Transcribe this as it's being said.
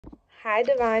Hi,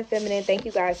 Divine Feminine. Thank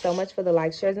you guys so much for the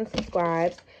likes, shares, and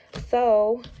subscribes.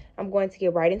 So, I'm going to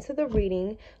get right into the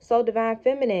reading. So, Divine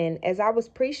Feminine, as I was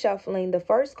pre-shuffling, the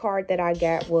first card that I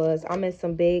got was, I'm in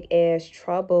some big-ass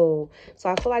trouble. So,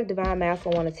 I feel like Divine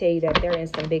Masculine want to tell you that they're in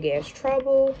some big-ass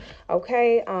trouble.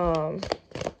 Okay,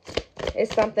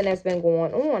 it's something that's been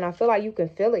going on. I feel like you can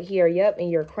feel it here. Yep, in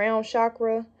your crown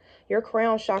chakra. Your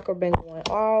crown chakra been going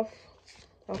off.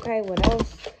 Okay, what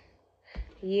else?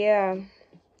 Yeah.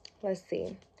 Let's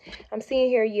see. I'm seeing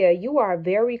here, yeah, you are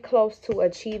very close to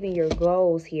achieving your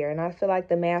goals here. And I feel like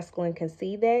the masculine can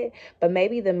see that. But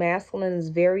maybe the masculine is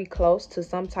very close to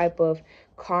some type of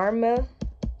karmic.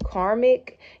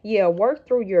 Yeah, work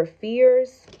through your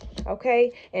fears,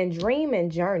 okay? And dream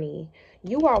and journey.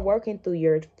 You are working through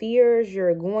your fears.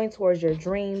 You're going towards your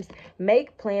dreams.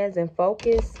 Make plans and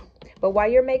focus. But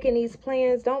while you're making these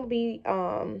plans, don't be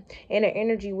in an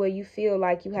energy where you feel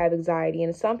like you have anxiety.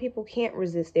 And some people can't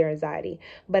resist their anxiety.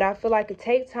 But I feel like it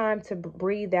takes time to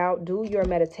breathe out, do your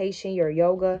meditation, your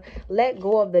yoga. Let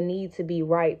go of the need to be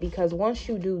right. Because once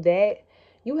you do that,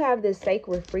 you have this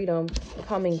sacred freedom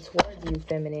coming towards you,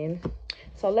 feminine.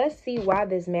 So let's see why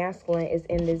this masculine is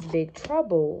in this big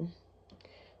trouble.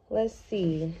 Let's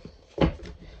see.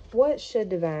 What should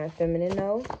Divine Feminine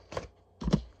know?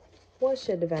 What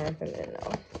should Divine Feminine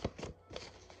know?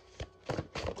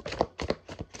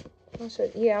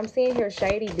 Yeah, I'm seeing here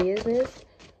shady business.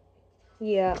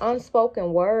 Yeah,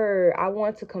 unspoken word. I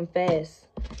want to confess.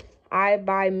 I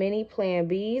buy many plan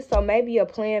Bs. So maybe a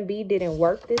plan B didn't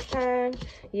work this time.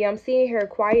 Yeah, I'm seeing here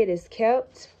quiet is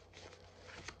kept.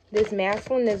 This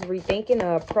masculine is rethinking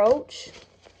the approach.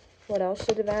 What else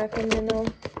should Divine Feminine know?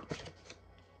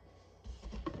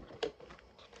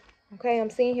 Okay,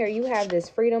 I'm seeing here you have this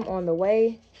freedom on the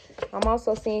way. I'm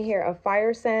also seeing here a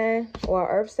fire sign or an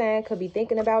earth sign could be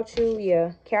thinking about you.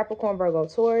 Yeah, Capricorn, Virgo,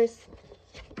 Taurus.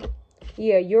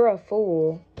 Yeah, you're a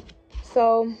fool.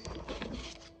 So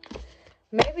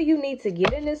maybe you need to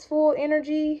get in this full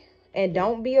energy and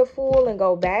don't be a fool and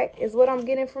go back is what I'm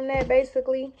getting from that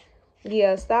basically.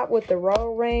 Yeah, stop with the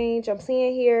road range. I'm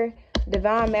seeing here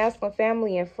Divine Masculine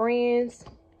family and friends.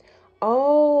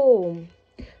 Oh,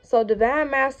 so Divine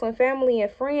Masculine family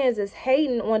and friends is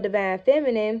hating on Divine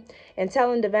Feminine and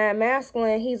telling Divine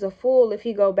Masculine he's a fool if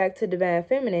he go back to Divine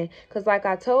Feminine. Because like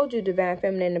I told you, Divine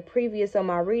Feminine, in the previous of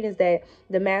my readings, that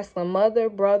the masculine mother,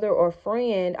 brother, or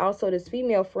friend, also this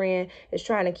female friend, is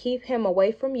trying to keep him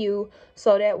away from you.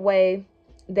 So that way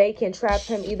they can trap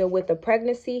him either with a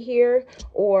pregnancy here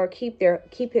or keep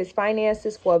his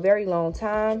finances for a very long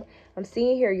time. I'm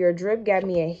seeing here your drip got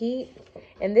me a heat.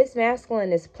 And this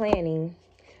masculine is planning.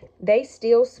 They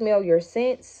still smell your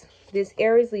scents. This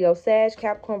Aries, Leo, Sag,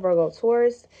 Capricorn, Virgo,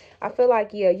 Taurus. I feel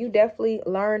like, yeah, you definitely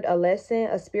learned a lesson,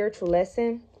 a spiritual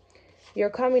lesson.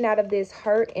 You're coming out of this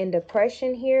hurt and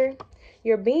depression here.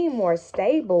 You're being more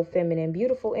stable, feminine,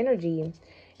 beautiful energy.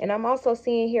 And I'm also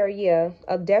seeing here, yeah,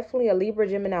 definitely a Libra,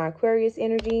 Gemini, Aquarius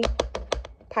energy.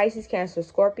 Pisces, Cancer,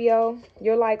 Scorpio.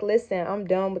 You're like, listen, I'm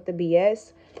done with the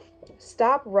BS.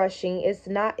 Stop rushing. It's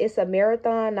a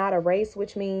marathon, not a race,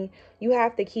 which means you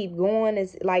have to keep going.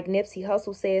 It's like Nipsey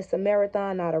Hussle says, it's a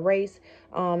marathon, not a race.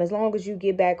 As long as you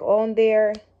get back on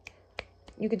there,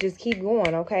 you could just keep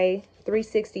going, okay?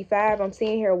 365, I'm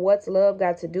seeing here, what's love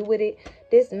got to do with it?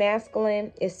 This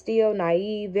masculine is still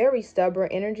naive, very stubborn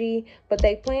energy, but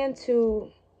they plan to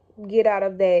get out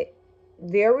of that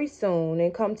very soon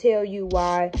and come tell you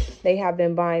why they have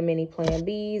been buying many plan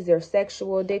Bs, their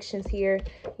sexual addictions here.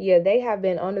 Yeah, they have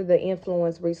been under the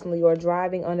influence recently or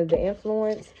driving under the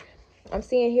influence. I'm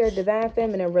seeing here Divine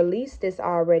Feminine, release this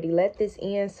already. Let this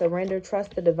end, surrender,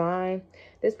 trust the divine.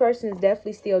 This person is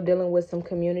definitely still dealing with some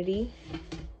community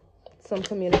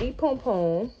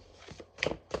poom.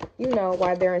 You know,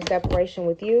 why they're in separation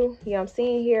with you. Yeah, I'm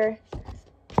seeing here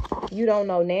you don't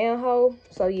know now, ho.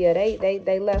 So yeah,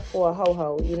 they left for a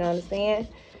ho. You know what I'm saying?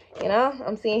 You know,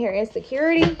 I'm seeing here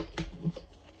insecurity.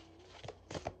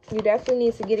 You definitely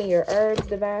need to get in your herbs,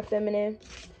 Divine Feminine.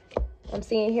 I'm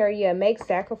seeing here, yeah, make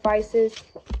sacrifices.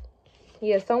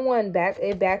 Yeah,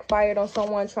 it backfired on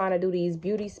someone trying to do these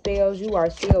beauty spells. You are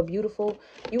still beautiful.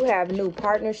 You have new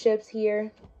partnerships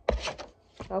here.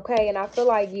 Okay, and I feel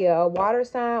like, yeah, a water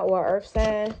sign or earth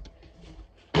sign,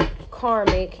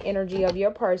 karmic energy of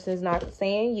your person is not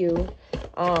saying you.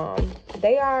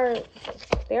 They are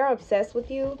obsessed with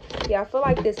you. Yeah, I feel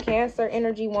like this Cancer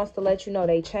energy wants to let you know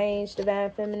they changed,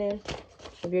 Divine Feminine.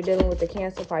 If you're dealing with the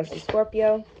Cancer, Pisces,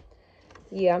 Scorpio.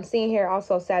 Yeah, I'm seeing here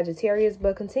also Sagittarius,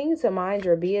 but continue to mind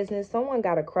your business. Someone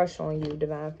got a crush on you,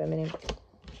 Divine Feminine.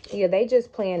 Yeah, they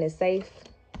just playing it safe.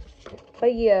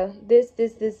 But yeah, this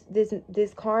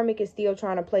karmic is still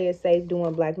trying to play it safe,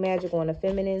 doing black magic on the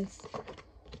feminines.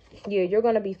 Yeah, you're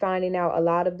going to be finding out a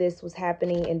lot of this was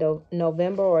happening in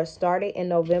November, or started in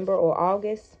November or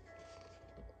August.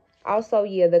 Also,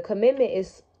 yeah, the commitment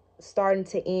is starting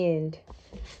to end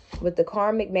with the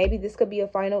karmic. Maybe this could be a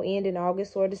final end in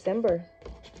August or December.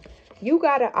 You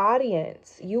got an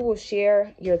audience. You will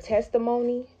share your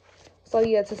testimony. So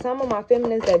yeah, to some of my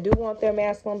feminines that do want their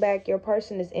masculine back, your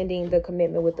person is ending the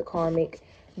commitment with the karmic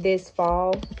this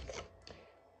fall.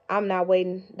 I'm not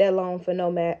waiting that long for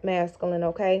no masculine,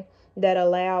 okay? That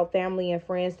allow family and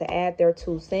friends to add their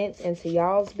 2 cents into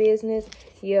y'all's business.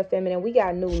 Yeah, feminine, we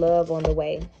got new love on the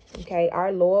way, okay?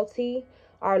 Our loyalty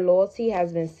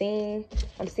has been seen.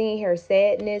 I'm seeing here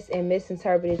sadness and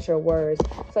misinterpreted your words.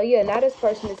 So yeah, now this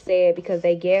person is sad because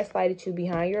they gaslighted you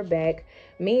behind your back.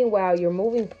 Meanwhile, you're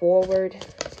moving forward.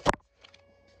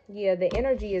 Yeah, the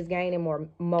energy is gaining more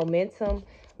momentum.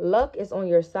 Luck is on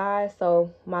your side.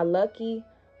 So my lucky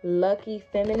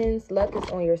feminines, luck is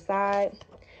on your side.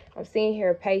 I'm seeing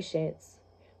here patience.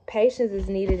 Patience is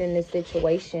needed in this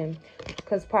situation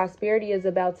because prosperity is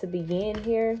about to begin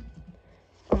here.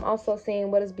 I'm also seeing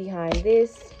what is behind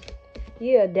this.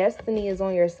 Yeah, destiny is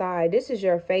on your side. This is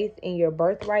your faith in your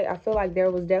birthright. I feel like there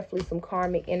was definitely some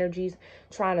karmic energies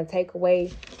trying to take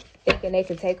away, thinking they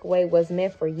could take away what's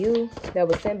meant for you, that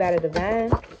was sent by the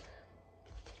divine.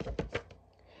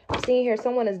 I'm seeing here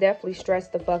someone is definitely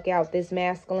stressed the fuck out, this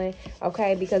masculine,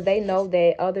 okay? Because they know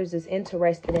that others is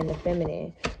interested in the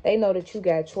feminine. They know that you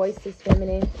got choices,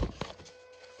 feminine.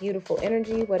 Beautiful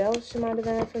energy. What else should my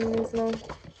divine feminines know?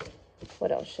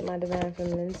 What else should my divine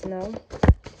feminines know?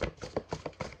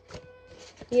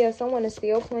 Yeah, someone is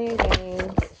still playing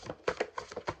games.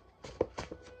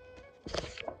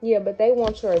 Yeah, but they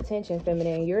want your attention,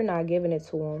 feminine. You're not giving it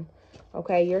to them.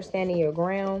 Okay, you're standing your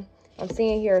ground. I'm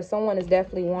seeing here someone is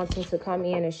definitely wanting to come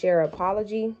in and share an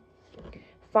apology.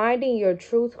 Finding your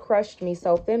truth crushed me.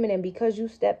 So feminine, because you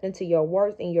stepped into your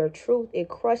worth and your truth, it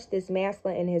crushed this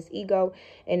masculine and his ego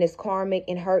and his karmic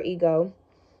and her ego.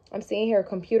 I'm seeing here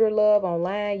computer love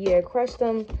online. Yeah, it crushed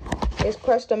them. It's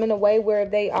crushed them in a way where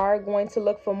they are going to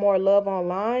look for more love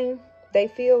online. They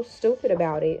feel stupid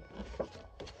about it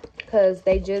because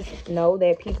they just know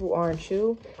that people aren't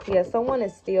you. Yeah, someone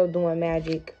is still doing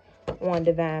magic on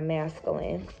divine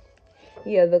masculine.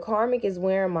 Yeah, the karmic is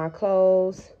wearing my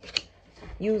clothes,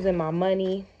 using my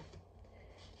money.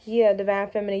 Yeah, divine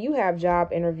feminine, you have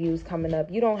job interviews coming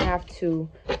up. You don't have to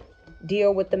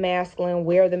deal with the masculine,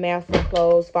 wear the masculine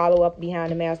clothes, follow up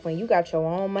behind the masculine. You got your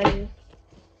own money.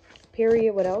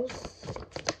 Period. What else?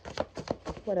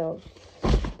 What else?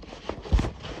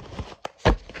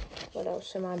 What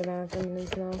else should my divine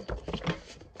feminines know?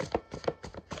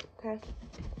 Okay.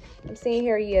 I'm seeing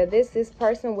here, yeah, this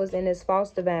person was in this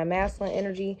false divine masculine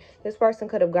energy. This person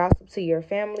could have gossiped to your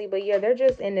family, but yeah, they're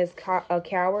just in this a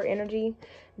coward energy.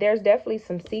 There's definitely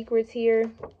some secrets here.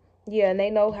 Yeah, and they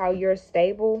know how you're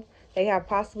stable. They have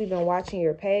possibly been watching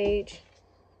your page.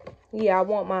 Yeah, I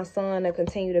want my son to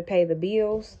continue to pay the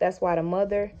bills. That's why the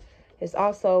mother is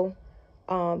also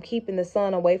keeping the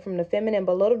son away from the feminine.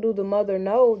 But little do the mother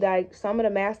know that some of the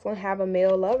masculine have a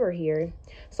male lover here.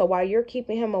 So while you're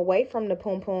keeping him away from the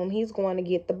poom poom, he's going to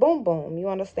get the boom boom. You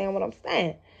understand what I'm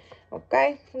saying?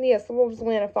 Okay? Yeah, someone's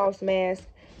wearing a false mask.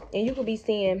 And you could be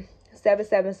seeing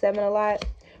 777 a lot.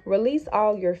 Release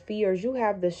all your fears. You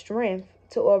have the strength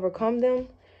to overcome them.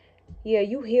 Yeah,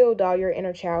 you healed all your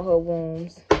inner childhood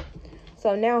wounds.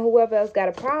 So now whoever else got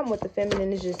a problem with the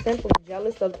feminine is just simply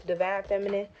jealous of the divine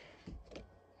feminine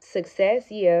success.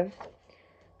 Yeah.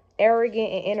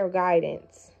 Arrogant and inner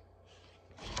guidance.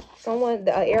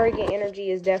 The arrogant energy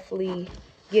is definitely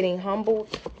getting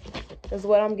humbled, is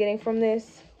what I'm getting from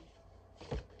this.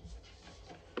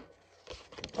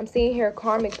 I'm seeing here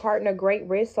karmic partner, great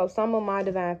risk. So some of my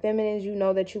divine feminines, you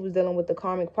know that you was dealing with the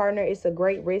karmic partner. It's a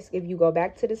great risk if you go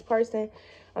back to this person.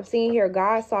 I'm seeing here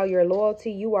God saw your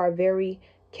loyalty. You are very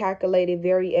calculated,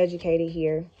 very educated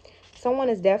here. Someone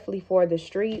is definitely for the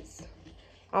streets.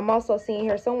 I'm also seeing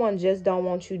here someone just don't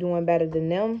want you doing better than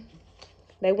them.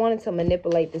 They wanted to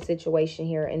manipulate the situation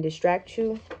here and distract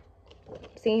you.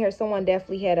 I'm seeing here someone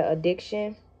definitely had an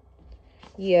addiction.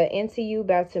 Yeah, Into You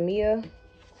by Tamia.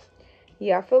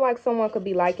 Yeah, I feel like someone could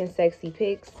be liking sexy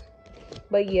pics.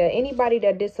 But yeah, anybody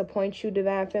that disappoints you,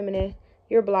 divine feminine,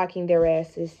 you're blocking their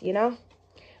asses, you know?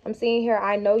 I'm seeing here,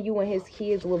 I know you and his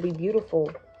kids will be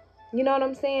beautiful. You know what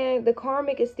I'm saying? The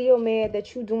karmic is still mad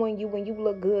that you doing you when you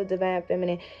look good, divine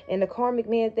feminine. And the karmic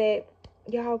mad that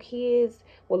y'all kids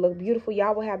will look beautiful.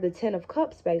 Y'all will have the 10 of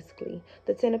cups, basically.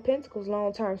 The 10 of pentacles,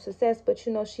 long-term success. But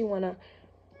you know, she want to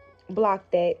block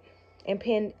that. and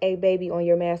pin a baby on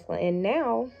your masculine. And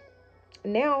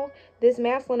now this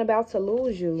masculine about to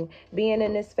lose you, being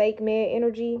in this fake man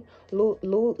energy,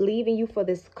 leaving you for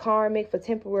this karmic, for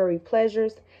temporary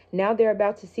pleasures. Now they're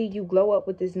about to see you glow up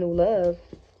with this new love.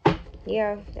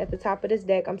 Yeah, at the top of this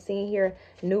deck, I'm seeing here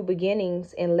new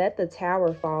beginnings, and let the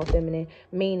tower fall, feminine.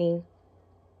 Meaning,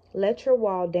 let your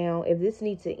wall down. If this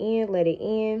needs to end, let it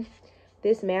end.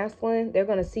 This masculine, they're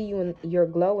going to see you in your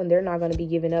glow, and they're not going to be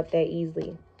giving up that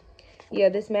easily. Yeah,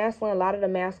 this masculine, a lot of the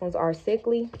masculines are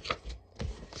sickly.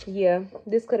 Yeah,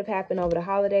 this could have happened over the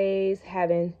holidays,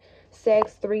 having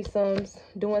sex, threesomes,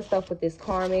 doing stuff with this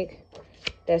karmic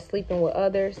that's sleeping with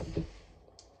others.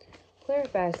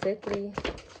 Clarify sickly.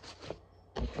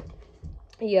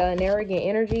 Yeah, an arrogant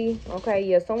energy. Okay,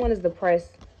 yeah, someone is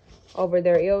depressed over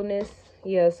their illness.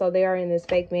 Yeah, so they are in this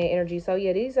fake man energy. So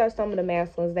yeah, these are some of the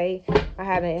masculines. They are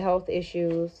having health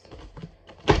issues,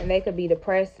 and they could be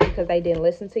depressed because they didn't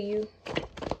listen to you.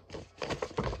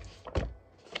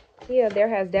 Yeah, there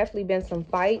has definitely been some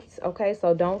fights. Okay,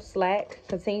 so don't slack.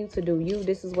 Continue to do you.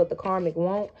 This is what the karmic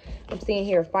want. I'm seeing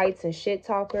here fights and shit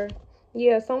talker.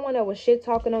 Yeah, someone that was shit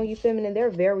talking on you, feminine, they're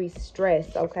very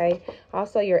stressed. Okay,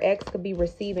 also your ex could be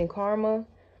receiving karma,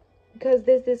 because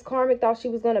this karmic thought she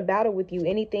was going to battle with you.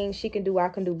 Anything she can do, I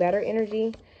can do better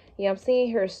energy. Yeah, I'm seeing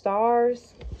here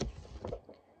stars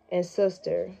and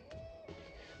sister.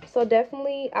 So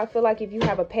definitely, I feel like if you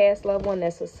have a past loved one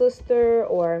that's a sister,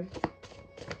 or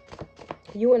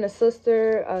you and a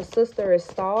sister is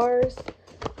stars,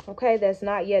 okay, that's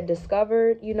not yet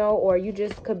discovered, you know, or you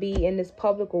just could be in this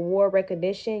public award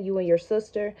recognition, you and your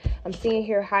sister. I'm seeing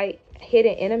here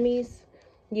hidden enemies.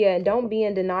 Yeah, and don't be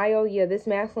in denial. Yeah, this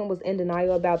masculine was in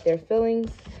denial about their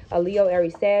feelings. A Leo,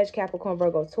 Aries, Sag, Capricorn,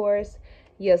 Virgo, Taurus.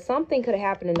 Yeah, something could have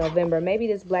happened in November. Maybe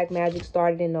this black magic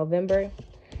started in November.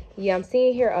 Yeah, I'm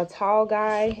seeing here a tall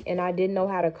guy, and I didn't know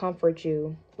how to comfort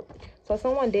you. So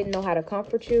someone didn't know how to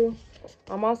comfort you.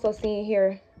 I'm also seeing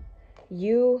here,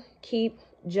 you keep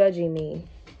judging me.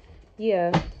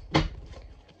 Yeah,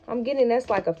 I'm getting that's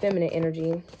like a feminine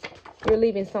energy. You're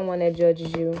leaving someone that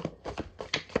judges you.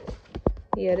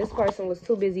 Yeah, this person was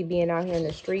too busy being out here in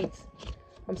the streets.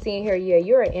 I'm seeing here, yeah,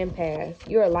 you're an empath.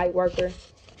 You're a light worker.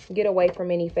 Get away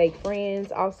from any fake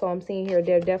friends. Also, I'm seeing here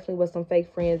there definitely was some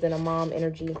fake friends and a mom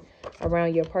energy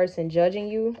around your person judging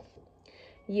you.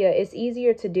 Yeah, it's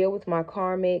easier to deal with my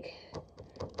karmic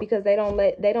because they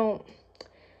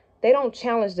don't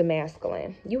challenge the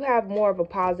masculine. You have more of a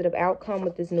positive outcome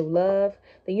with this new love.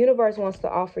 The universe wants to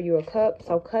offer you a cup,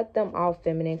 so cut them off,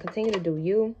 feminine. Continue to do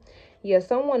you. Yeah,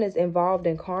 someone is involved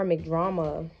in karmic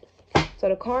drama. So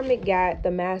the karmic got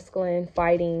the masculine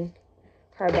fighting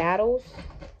her battles.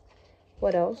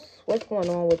 What else? What's going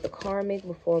on with the karmic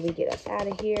before we get us out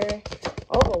of here?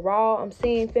 Overall, I'm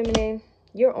seeing, feminine,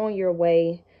 you're on your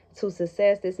way to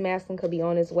success. This masculine could be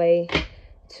on his way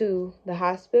to the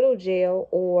hospital, jail,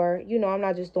 or, you know, I'm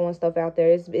not just throwing stuff out there.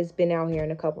 It's been out here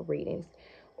in a couple readings.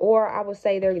 Or I would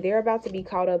say they're about to be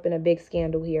caught up in a big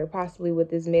scandal here, possibly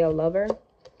with this male lover.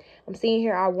 I'm seeing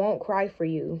here, I won't cry for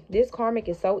you. This karmic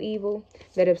is so evil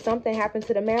that if something happened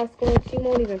to the masculine, she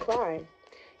won't even cry.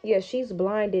 Yeah, she's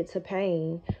blinded to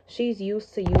pain. She's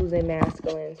used to using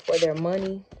masculines for their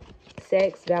money,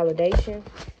 sex, validation.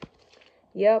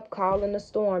 Yep, calling the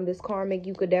storm. This karmic,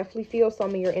 you could definitely feel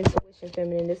some of your intuition,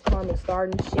 feminine. This karmic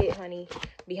starting shit, honey,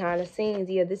 behind the scenes.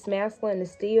 Yeah, this masculine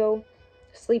is still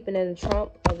sleeping in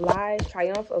the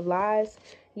triumph of lies.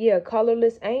 Yeah,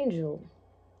 colorless angel.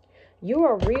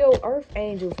 You're a real earth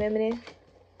angel, feminine.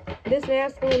 This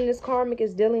masculine, this karmic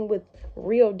is dealing with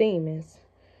real demons,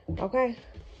 okay,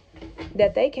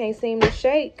 that they can't seem to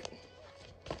shake,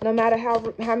 no matter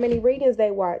how many readings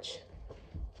they watch.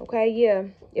 Okay, yeah.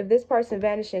 If this person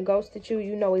vanished and ghosted you,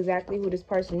 you know exactly who this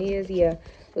person is. Yeah,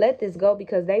 let this go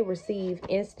because they receive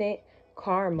instant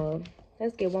karma.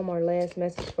 Let's get one more last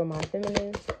message for my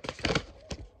feminines.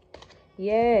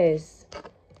 Yes.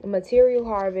 Material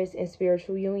harvest and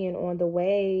spiritual union on the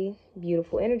way.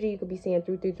 Beautiful energy. You could be seeing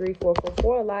 333,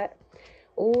 444 a lot.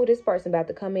 Ooh, this person about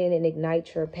to come in and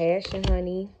ignite your passion,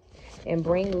 honey, and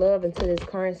bring love into this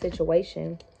current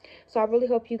situation. So I really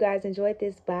hope you guys enjoyed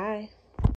this. Bye.